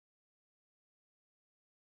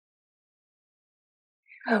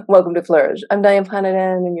Welcome to Flourish. I'm Diane Planet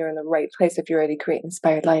N, and you're in the right place if you're ready to create an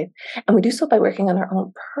inspired life. And we do so by working on our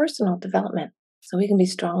own personal development so we can be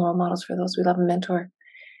strong role models for those we love and mentor.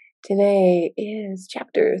 Today is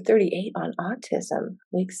chapter 38 on autism,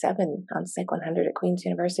 week 7 on Psych 100 at Queen's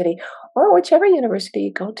University, or whichever university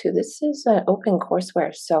you go to. This is an open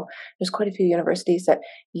courseware, so there's quite a few universities that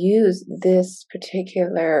use this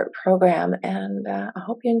particular program, and I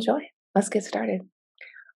hope you enjoy. Let's get started.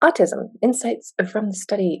 Autism, insights from the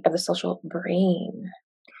study of the social brain.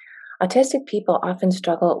 Autistic people often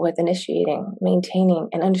struggle with initiating, maintaining,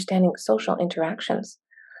 and understanding social interactions.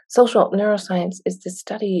 Social neuroscience is the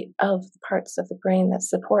study of the parts of the brain that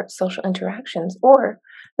support social interactions, or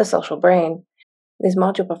the social brain. This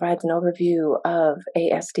module provides an overview of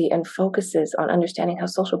ASD and focuses on understanding how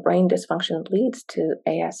social brain dysfunction leads to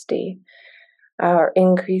ASD. Our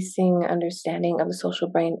increasing understanding of the social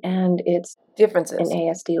brain and its differences in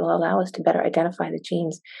ASD will allow us to better identify the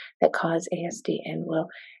genes that cause ASD and will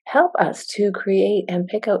help us to create and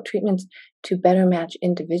pick out treatments to better match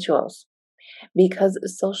individuals. Because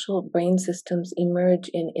social brain systems emerge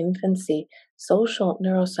in infancy, social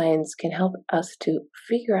neuroscience can help us to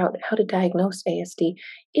figure out how to diagnose ASD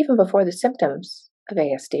even before the symptoms of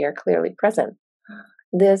ASD are clearly present.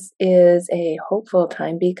 This is a hopeful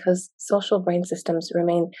time because social brain systems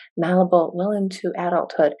remain malleable well into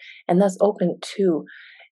adulthood and thus open to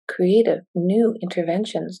creative new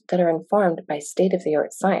interventions that are informed by state of the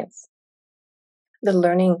art science. The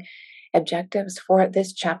learning objectives for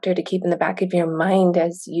this chapter to keep in the back of your mind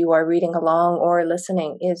as you are reading along or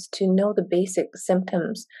listening is to know the basic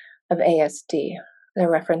symptoms of ASD.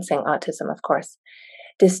 They're referencing autism, of course.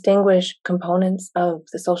 Distinguish components of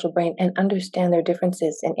the social brain and understand their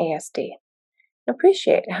differences in ASD.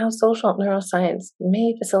 Appreciate how social neuroscience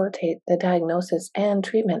may facilitate the diagnosis and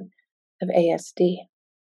treatment of ASD.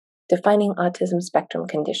 Defining autism spectrum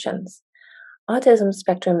conditions. Autism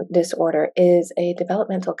spectrum disorder is a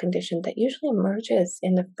developmental condition that usually emerges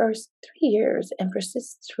in the first 3 years and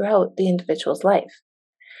persists throughout the individual's life.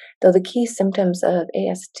 Though the key symptoms of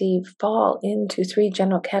ASD fall into 3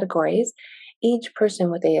 general categories, each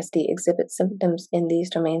person with ASD exhibits symptoms in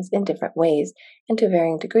these domains in different ways and to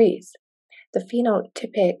varying degrees. The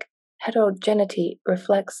phenotypic heterogeneity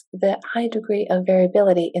reflects the high degree of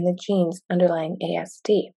variability in the genes underlying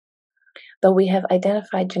ASD. Though we have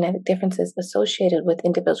identified genetic differences associated with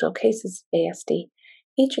individual cases of ASD,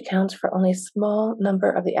 each accounts for only a small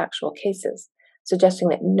number of the actual cases, suggesting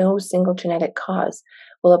that no single genetic cause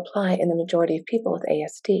will apply in the majority of people with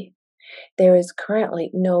ASD. There is currently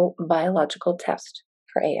no biological test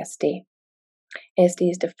for ASD. ASD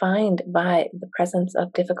is defined by the presence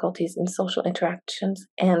of difficulties in social interactions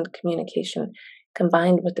and communication,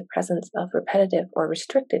 combined with the presence of repetitive or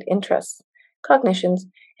restricted interests, cognitions,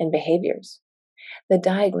 and behaviors. The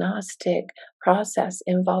diagnostic process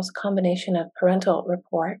involves a combination of parental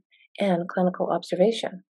report and clinical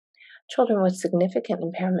observation. Children with significant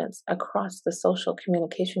impairments across the social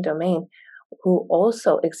communication domain who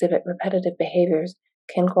also exhibit repetitive behaviors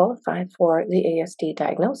can qualify for the ASD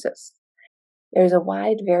diagnosis. There is a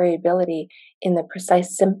wide variability in the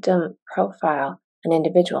precise symptom profile an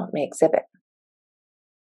individual may exhibit.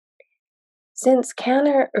 Since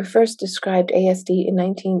Kanner first described ASD in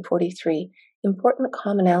 1943, important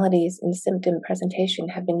commonalities in symptom presentation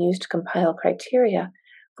have been used to compile criteria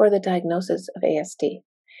for the diagnosis of ASD.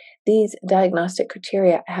 These diagnostic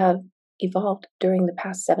criteria have evolved during the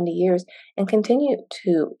past 70 years and continue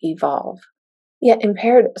to evolve. Yet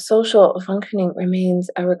impaired social functioning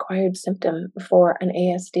remains a required symptom for an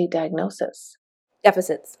ASD diagnosis.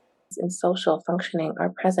 Deficits in social functioning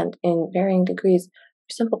are present in varying degrees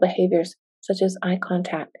for simple behaviors such as eye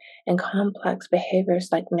contact and complex behaviors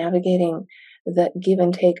like navigating the give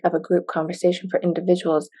and take of a group conversation for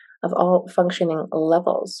individuals of all functioning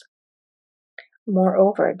levels.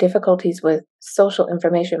 Moreover, difficulties with social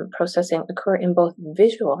information processing occur in both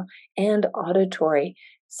visual and auditory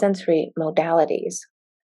sensory modalities.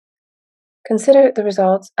 Consider the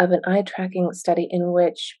results of an eye tracking study in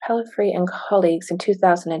which Pelfrey and colleagues in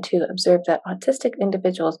 2002 observed that autistic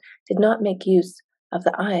individuals did not make use of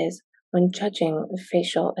the eyes when judging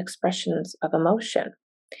facial expressions of emotion.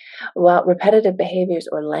 While repetitive behaviors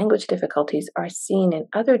or language difficulties are seen in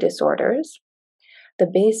other disorders, the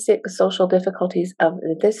basic social difficulties of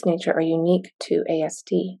this nature are unique to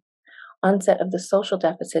ASD. Onset of the social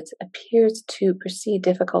deficits appears to precede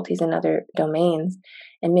difficulties in other domains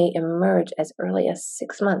and may emerge as early as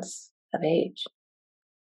 6 months of age.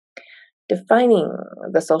 Defining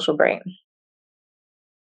the social brain.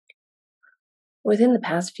 Within the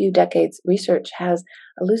past few decades, research has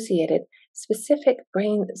elucidated specific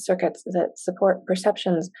brain circuits that support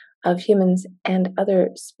perceptions of humans and other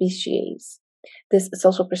species. This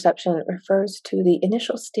social perception refers to the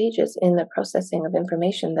initial stages in the processing of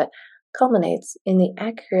information that culminates in the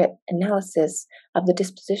accurate analysis of the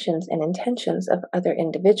dispositions and intentions of other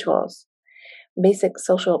individuals. Basic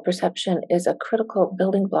social perception is a critical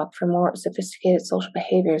building block for more sophisticated social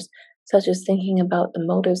behaviors, such as thinking about the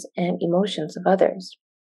motives and emotions of others.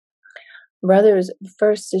 Brothers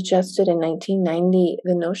first suggested in 1990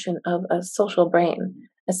 the notion of a social brain,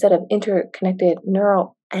 a set of interconnected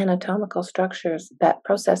neuroanatomical structures that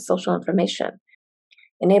process social information,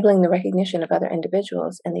 enabling the recognition of other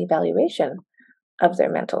individuals and the evaluation of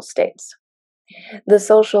their mental states. The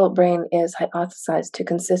social brain is hypothesized to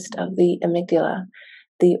consist of the amygdala,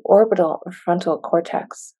 the orbital frontal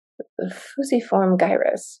cortex, the fusiform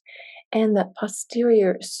gyrus, and the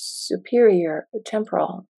posterior superior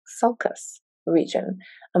temporal sulcus region,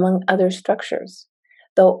 among other structures.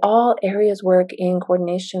 Though all areas work in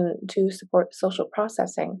coordination to support social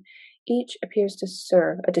processing, each appears to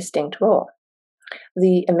serve a distinct role.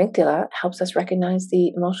 The amygdala helps us recognize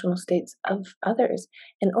the emotional states of others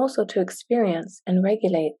and also to experience and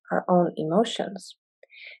regulate our own emotions.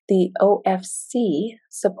 The OFC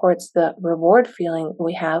supports the reward feeling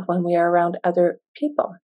we have when we are around other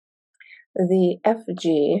people. The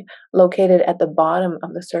FG, located at the bottom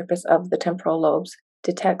of the surface of the temporal lobes,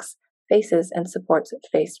 detects faces and supports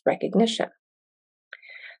face recognition.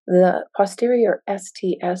 The posterior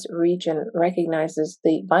STS region recognizes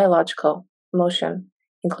the biological motion,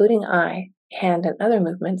 including eye, hand, and other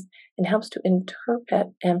movements, and helps to interpret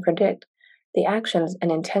and predict the actions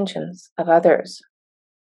and intentions of others.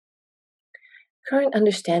 Current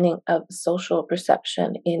understanding of social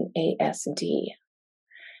perception in ASD.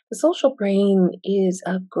 The social brain is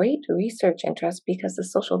of great research interest because the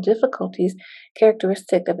social difficulties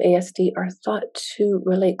characteristic of ASD are thought to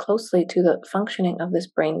relate closely to the functioning of this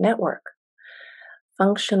brain network.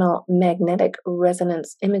 Functional magnetic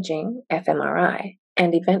resonance imaging, fMRI,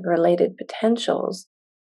 and event-related potentials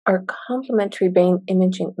are complementary brain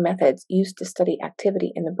imaging methods used to study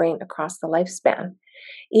activity in the brain across the lifespan.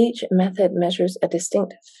 Each method measures a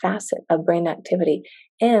distinct facet of brain activity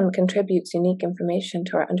and contributes unique information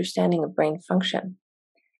to our understanding of brain function.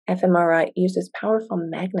 fMRI uses powerful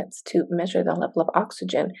magnets to measure the level of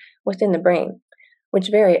oxygen within the brain, which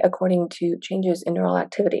vary according to changes in neural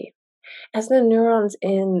activity. As the neurons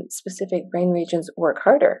in specific brain regions work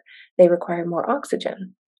harder, they require more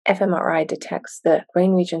oxygen. fMRI detects the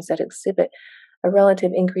brain regions that exhibit a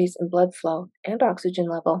relative increase in blood flow and oxygen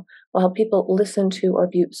level while people listen to or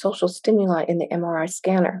view social stimuli in the MRI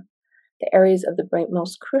scanner. The areas of the brain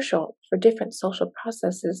most crucial for different social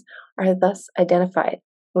processes are thus identified,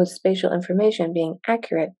 with spatial information being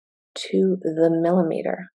accurate to the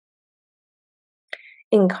millimeter.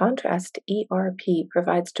 In contrast, ERP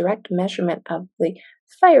provides direct measurement of the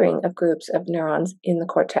firing of groups of neurons in the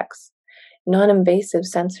cortex. Non-invasive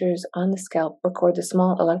sensors on the scalp record the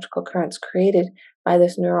small electrical currents created by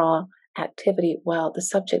this neural activity while the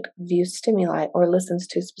subject views stimuli or listens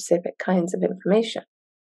to specific kinds of information.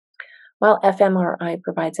 While fMRI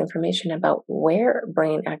provides information about where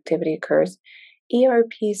brain activity occurs,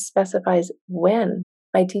 ERP specifies when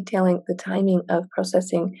by detailing the timing of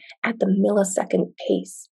processing at the millisecond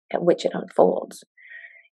pace at which it unfolds.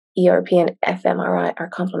 ERP and fMRI are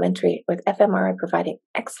complementary, with fMRI providing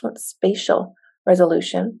excellent spatial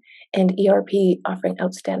resolution and ERP offering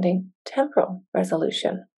outstanding temporal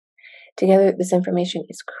resolution. Together, this information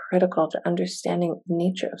is critical to understanding the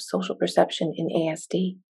nature of social perception in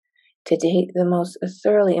ASD. To date, the most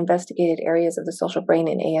thoroughly investigated areas of the social brain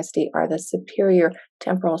in ASD are the superior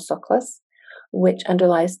temporal sulcus, which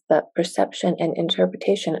underlies the perception and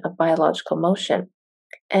interpretation of biological motion,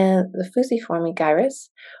 and the fusiform gyrus,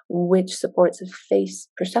 which supports face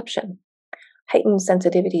perception. Heightened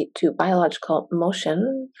sensitivity to biological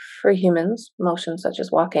motion for humans, motion such as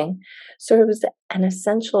walking, serves an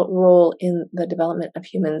essential role in the development of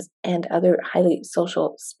humans and other highly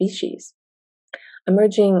social species.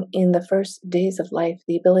 Emerging in the first days of life,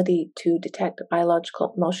 the ability to detect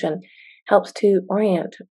biological motion helps to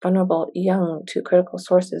orient vulnerable young to critical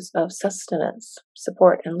sources of sustenance,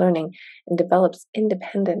 support, and learning, and develops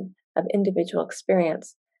independent of individual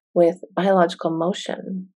experience with biological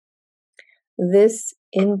motion. This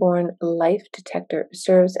inborn life detector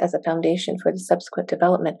serves as a foundation for the subsequent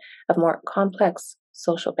development of more complex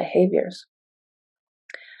social behaviors.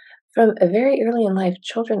 From very early in life,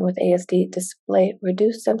 children with ASD display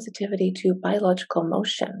reduced sensitivity to biological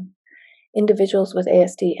motion. Individuals with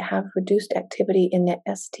ASD have reduced activity in the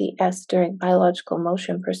STS during biological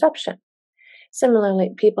motion perception.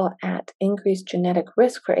 Similarly, people at increased genetic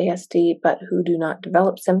risk for ASD but who do not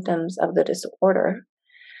develop symptoms of the disorder,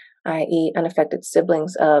 i.e., unaffected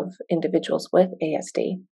siblings of individuals with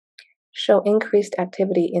ASD, show increased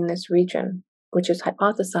activity in this region, which is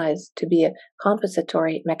hypothesized to be a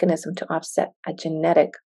compensatory mechanism to offset a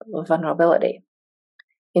genetic vulnerability.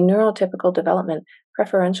 In neurotypical development,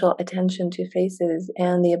 preferential attention to faces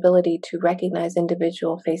and the ability to recognize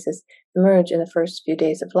individual faces emerge in the first few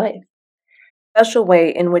days of life. The special way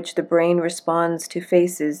in which the brain responds to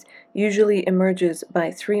faces usually emerges by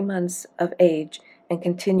 3 months of age and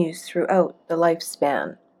continues throughout the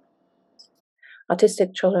lifespan.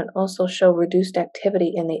 Autistic children also show reduced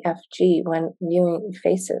activity in the FG when viewing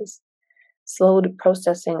faces. Slowed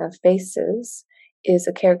processing of faces is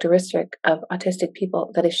a characteristic of autistic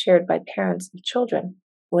people that is shared by parents of children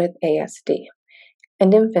with ASD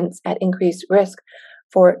and infants at increased risk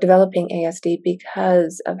for developing ASD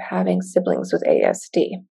because of having siblings with ASD.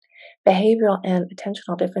 Behavioral and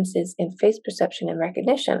attentional differences in face perception and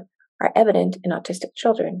recognition are evident in autistic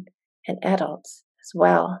children and adults as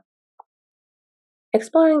well.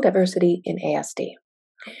 Exploring diversity in ASD.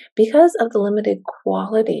 Because of the limited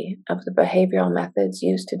quality of the behavioral methods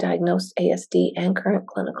used to diagnose ASD and current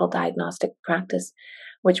clinical diagnostic practice,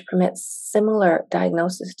 which permits similar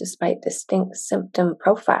diagnosis despite distinct symptom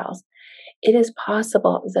profiles, it is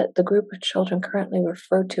possible that the group of children currently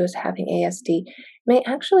referred to as having ASD may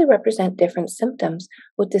actually represent different symptoms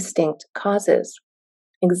with distinct causes.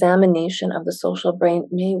 Examination of the social brain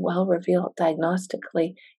may well reveal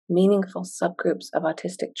diagnostically meaningful subgroups of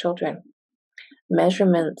autistic children.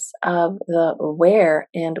 Measurements of the where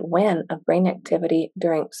and when of brain activity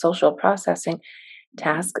during social processing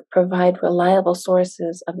tasks provide reliable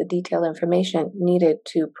sources of the detailed information needed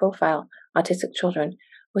to profile autistic children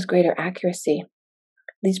with greater accuracy.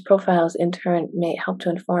 These profiles, in turn, may help to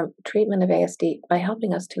inform treatment of ASD by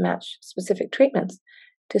helping us to match specific treatments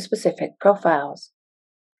to specific profiles.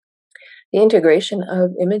 The integration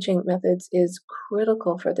of imaging methods is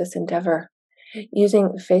critical for this endeavor.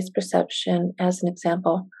 Using face perception as an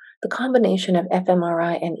example, the combination of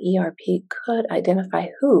fMRI and ERP could identify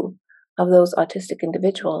who of those autistic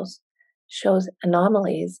individuals shows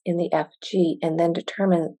anomalies in the FG and then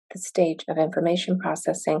determine the stage of information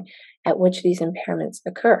processing at which these impairments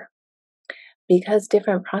occur. Because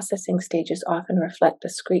different processing stages often reflect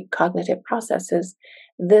discrete cognitive processes,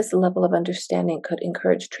 this level of understanding could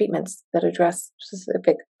encourage treatments that address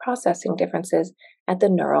specific processing differences at the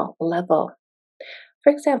neural level.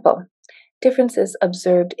 For example, differences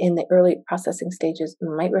observed in the early processing stages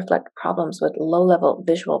might reflect problems with low-level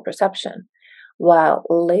visual perception, while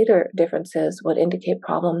later differences would indicate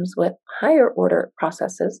problems with higher-order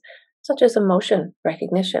processes, such as emotion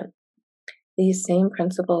recognition. These same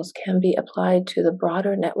principles can be applied to the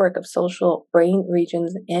broader network of social brain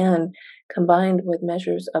regions and, combined with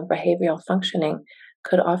measures of behavioral functioning,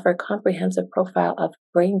 could offer a comprehensive profile of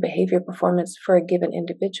brain behavior performance for a given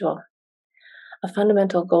individual. A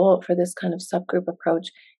fundamental goal for this kind of subgroup approach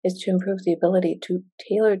is to improve the ability to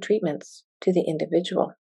tailor treatments to the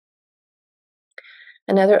individual.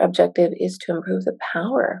 Another objective is to improve the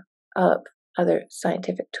power of other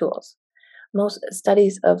scientific tools. Most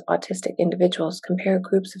studies of autistic individuals compare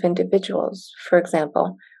groups of individuals, for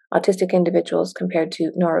example, autistic individuals compared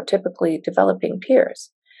to neurotypically developing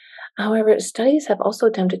peers. However, studies have also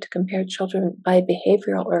attempted to compare children by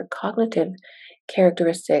behavioral or cognitive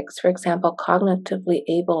characteristics, for example, cognitively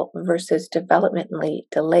able versus developmentally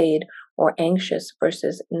delayed, or anxious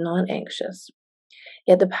versus non anxious.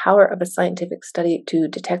 Yet the power of a scientific study to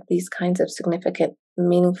detect these kinds of significant,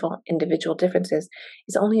 meaningful individual differences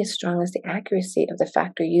is only as strong as the accuracy of the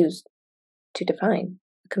factor used to define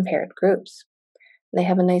compared groups. They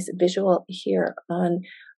have a nice visual here on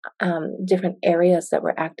different areas that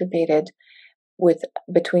were activated with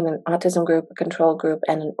between an autism group, a control group,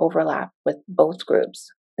 and an overlap with both groups.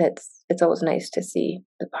 It's always nice to see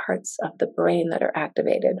the parts of the brain that are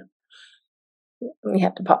activated. You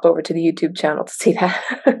have to pop over to the YouTube channel to see that.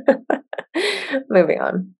 Moving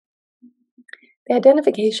on. The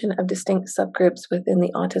identification of distinct subgroups within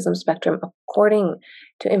the autism spectrum according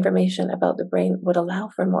to information about the brain would allow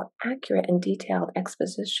for more accurate and detailed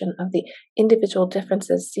exposition of the individual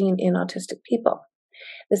differences seen in autistic people.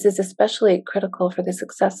 This is especially critical for the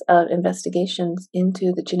success of investigations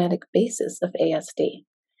into the genetic basis of ASD.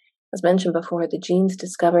 As mentioned before, the genes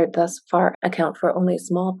discovered thus far account for only a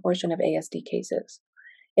small portion of ASD cases.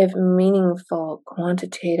 If meaningful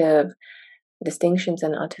quantitative distinctions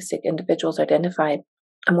in autistic individuals are identified,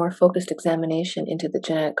 a more focused examination into the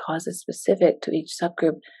genetic causes specific to each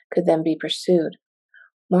subgroup could then be pursued.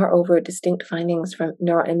 Moreover, distinct findings from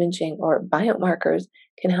neuroimaging or biomarkers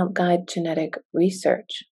can help guide genetic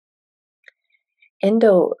research.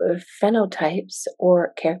 Endophenotypes,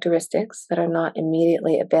 or characteristics that are not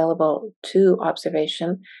immediately available to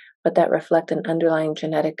observation, but that reflect an underlying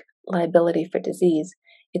genetic liability for disease,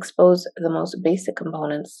 expose the most basic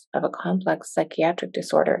components of a complex psychiatric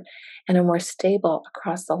disorder and are more stable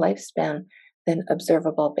across the lifespan than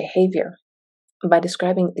observable behavior. By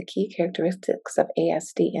describing the key characteristics of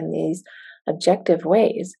ASD in these objective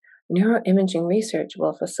ways, neuroimaging research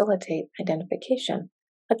will facilitate identification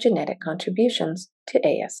of genetic contributions to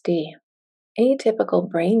ASD. Atypical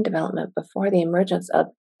brain development before the emergence of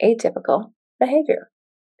atypical behavior.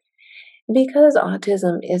 Because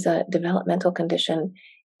autism is a developmental condition,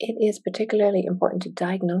 it is particularly important to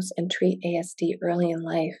diagnose and treat ASD early in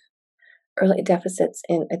life. Early deficits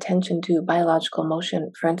in attention to biological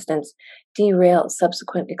motion, for instance, derail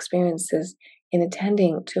subsequent experiences in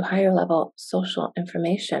attending to higher level social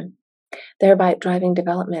information, thereby driving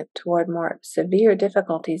development toward more severe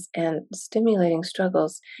difficulties and stimulating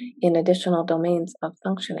struggles in additional domains of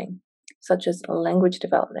functioning, such as language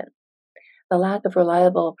development. The lack of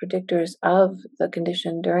reliable predictors of the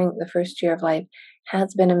condition during the first year of life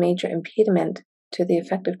has been a major impediment to the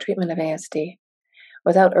effective treatment of ASD.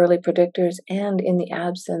 Without early predictors and in the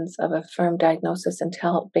absence of a firm diagnosis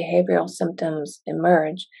until behavioral symptoms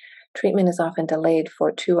emerge, treatment is often delayed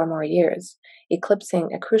for 2 or more years, eclipsing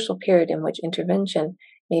a crucial period in which intervention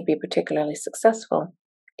may be particularly successful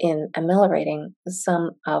in ameliorating some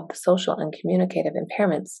of the social and communicative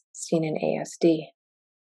impairments seen in ASD.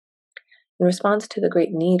 In response to the great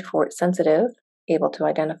need for sensitive, able to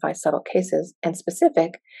identify subtle cases, and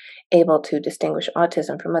specific, able to distinguish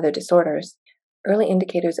autism from other disorders, early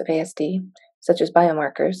indicators of ASD, such as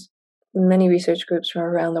biomarkers, many research groups from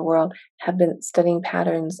around the world have been studying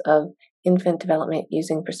patterns of infant development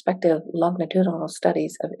using prospective longitudinal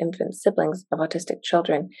studies of infant siblings of autistic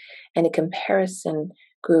children and a comparison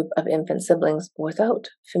group of infant siblings without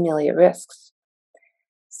familial risks.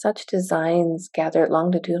 Such designs gather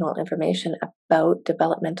longitudinal information about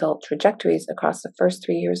developmental trajectories across the first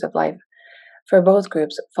 3 years of life for both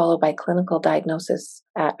groups, followed by clinical diagnosis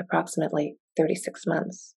at approximately 36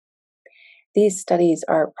 months. These studies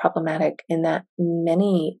are problematic in that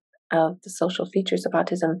many of the social features of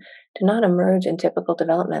autism do not emerge in typical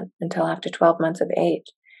development until after 12 months of age,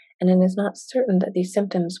 and it is not certain that these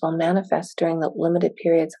symptoms will manifest during the limited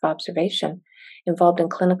periods of observation involved in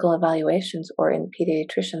clinical evaluations or in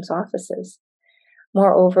pediatricians' offices.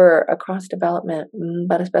 Moreover, across development,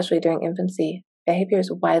 but especially during infancy, behavior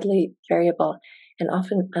is widely variable and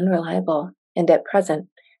often unreliable, and at present,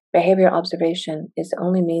 behavior observation is the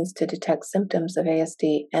only means to detect symptoms of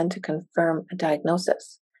ASD and to confirm a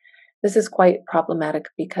diagnosis. This is quite problematic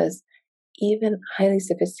because even highly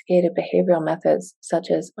sophisticated behavioral methods, such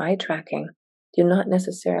as eye tracking, do not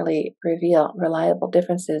necessarily reveal reliable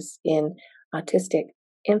differences in autistic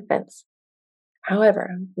infants. However,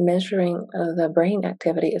 measuring the brain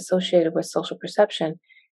activity associated with social perception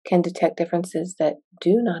can detect differences that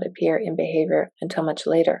do not appear in behavior until much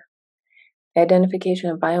later. The identification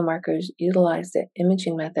of biomarkers utilized the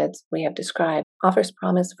imaging methods we have described offers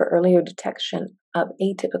promise for earlier detection of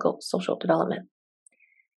atypical social development.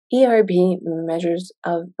 ERB measures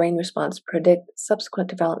of brain response predict subsequent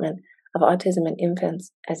development of autism in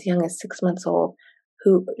infants as young as 6 months old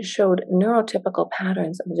who showed neurotypical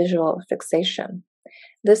patterns of visual fixation.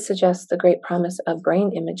 This suggests the great promise of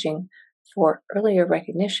brain imaging for earlier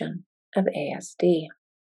recognition of ASD.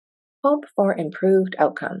 Hope for improved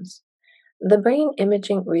outcomes. The brain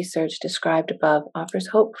imaging research described above offers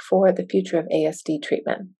hope for the future of ASD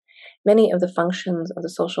treatment. Many of the functions of the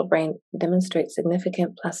social brain demonstrate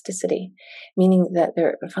significant plasticity, meaning that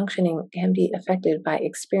their functioning can be affected by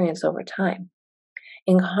experience over time.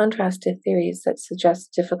 In contrast to theories that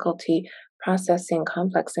suggest difficulty processing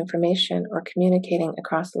complex information or communicating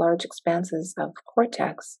across large expanses of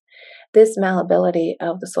cortex, this malleability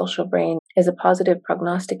of the social brain is a positive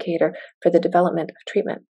prognosticator for the development of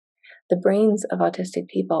treatment. The brains of autistic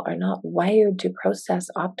people are not wired to process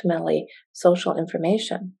optimally social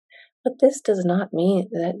information, but this does not mean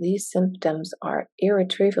that these symptoms are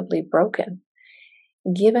irretrievably broken.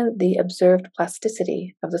 Given the observed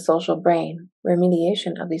plasticity of the social brain,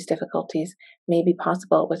 remediation of these difficulties may be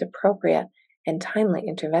possible with appropriate and timely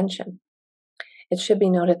intervention. It should be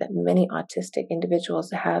noted that many autistic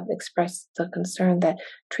individuals have expressed the concern that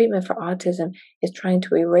treatment for autism is trying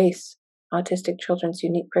to erase autistic children's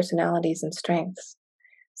unique personalities and strengths.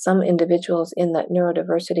 Some individuals in the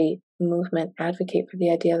neurodiversity movement advocate for the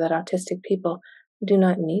idea that autistic people do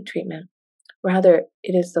not need treatment, Rather,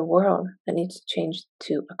 it is the world that needs to change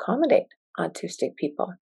to accommodate autistic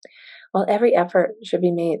people. While every effort should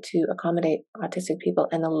be made to accommodate autistic people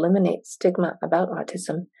and eliminate stigma about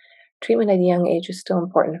autism, treatment at a young age is still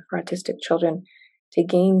important for autistic children to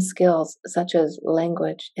gain skills such as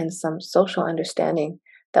language and some social understanding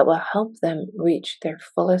that will help them reach their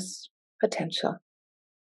fullest potential.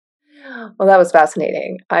 Well, that was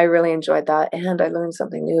fascinating. I really enjoyed that, and I learned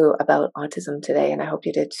something new about autism today, and I hope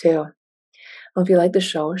you did too. Well, if you like the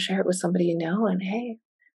show, share it with somebody you know, and hey,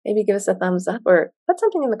 maybe give us a thumbs up or put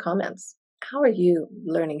something in the comments. How are you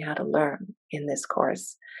learning how to learn in this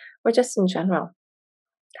course, or just in general?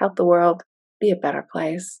 Help the world be a better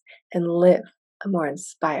place and live a more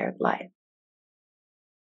inspired life.